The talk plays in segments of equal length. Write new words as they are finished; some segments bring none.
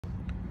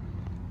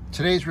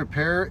Today's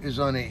repair is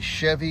on a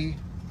Chevy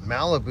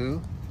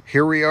Malibu.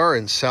 Here we are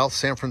in South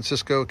San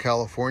Francisco,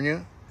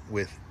 California,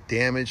 with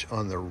damage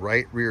on the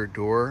right rear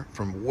door.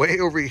 From way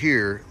over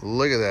here,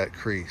 look at that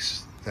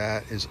crease.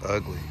 That is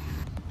ugly.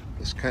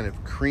 This kind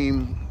of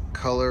cream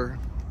color,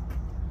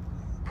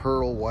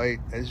 pearl white,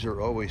 these are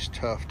always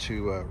tough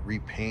to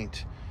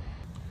repaint.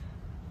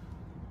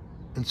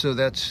 And so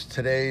that's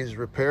today's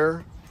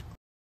repair.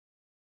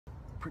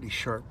 Pretty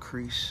sharp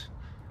crease.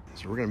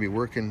 So we're gonna be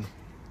working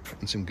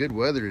in some good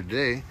weather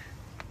today.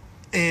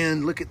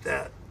 And look at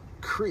that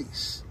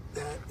crease.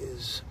 That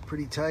is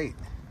pretty tight.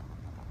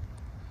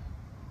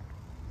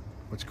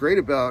 What's great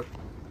about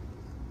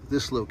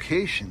this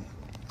location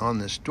on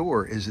this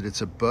door is that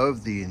it's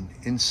above the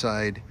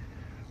inside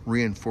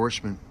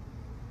reinforcement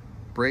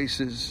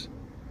braces,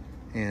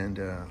 and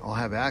I'll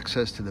have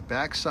access to the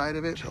back side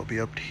of it. So I'll be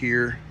up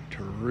here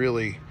to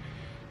really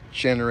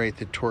generate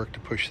the torque to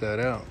push that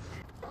out.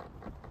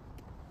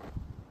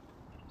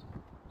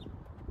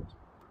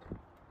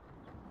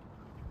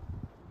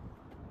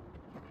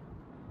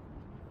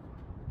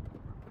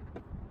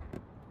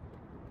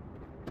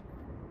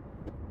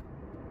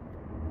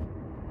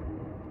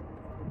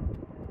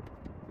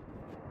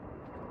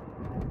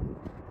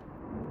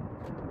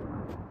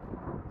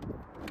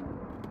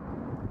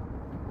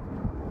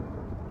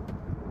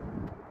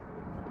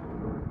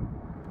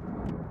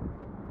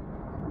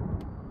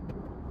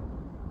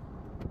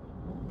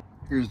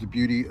 Here's the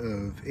beauty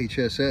of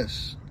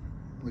HSS.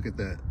 Look at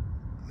that.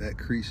 That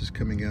crease is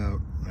coming out.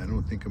 I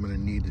don't think I'm gonna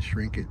need to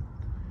shrink it.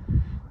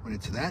 When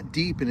it's that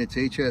deep in its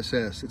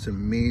HSS, it's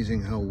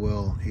amazing how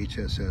well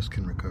HSS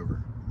can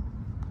recover.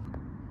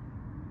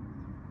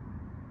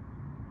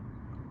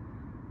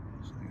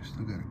 So you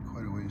still got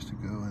quite a ways to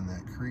go in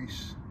that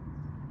crease.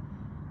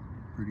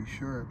 Pretty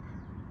sharp.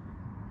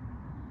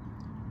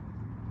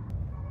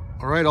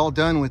 All right, all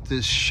done with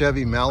this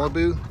Chevy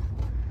Malibu.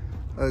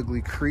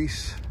 Ugly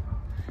crease.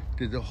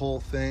 Did the whole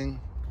thing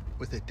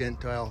with a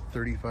Dent Dial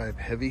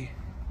 35Heavy.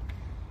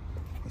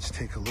 Let's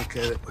take a look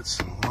at it with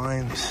some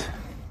lines.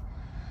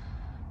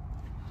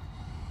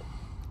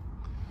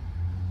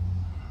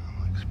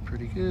 Looks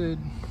pretty good.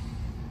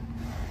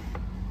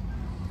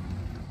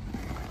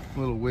 A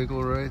little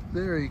wiggle right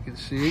there, you can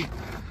see.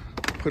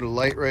 Put a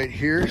light right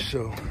here,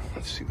 so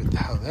let's see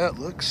how that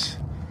looks.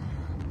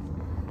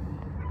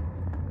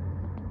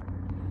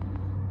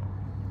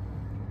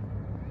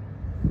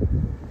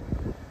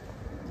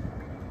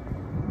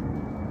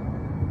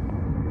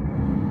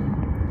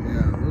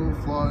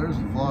 There's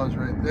the flaws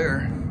right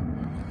there.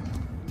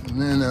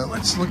 And then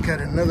let's look at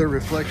another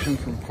reflection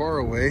from far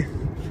away.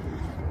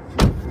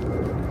 I'm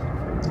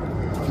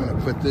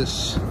gonna put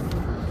this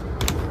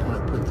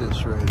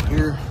right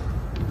here.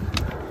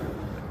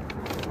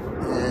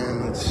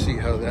 And let's see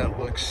how that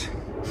looks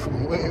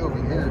from way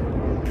over here.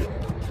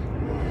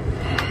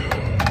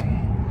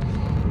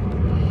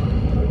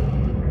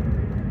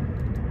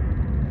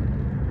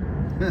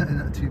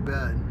 Not too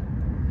bad.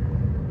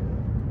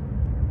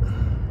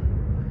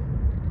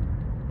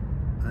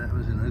 That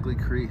was an ugly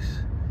crease.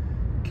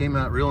 Came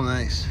out real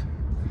nice.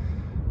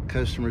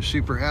 Customer's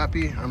super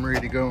happy. I'm ready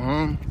to go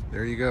home.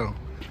 There you go.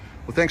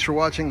 Well, thanks for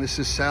watching. This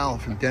is Sal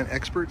from Dent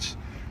Experts,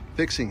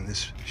 fixing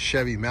this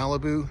Chevy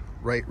Malibu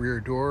right rear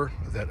door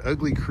with that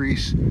ugly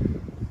crease,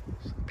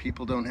 so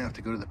people don't have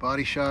to go to the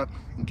body shop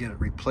and get it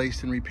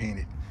replaced and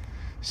repainted.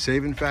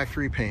 Saving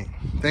factory paint.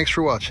 Thanks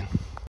for watching.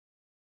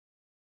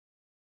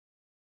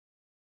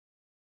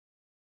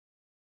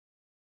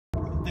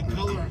 The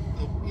color,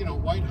 you know,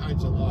 white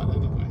hides a lot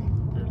anyway.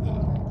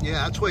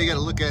 Yeah, that's why you got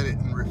to look at it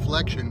in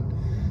reflection.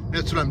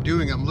 That's what I'm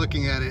doing. I'm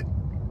looking at it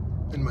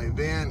in my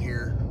van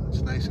here.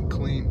 It's nice and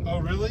clean. Oh,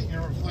 really?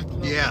 You're reflecting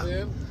on the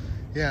van?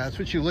 Yeah, that's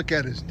what you look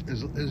at is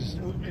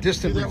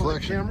distant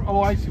reflection.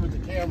 Oh, I see with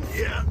the camera.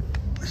 Yeah,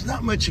 there's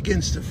not much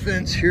against the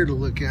fence here to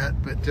look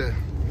at, but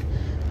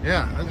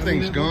yeah, that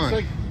thing's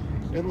gone.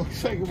 It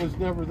looks like it was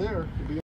never there.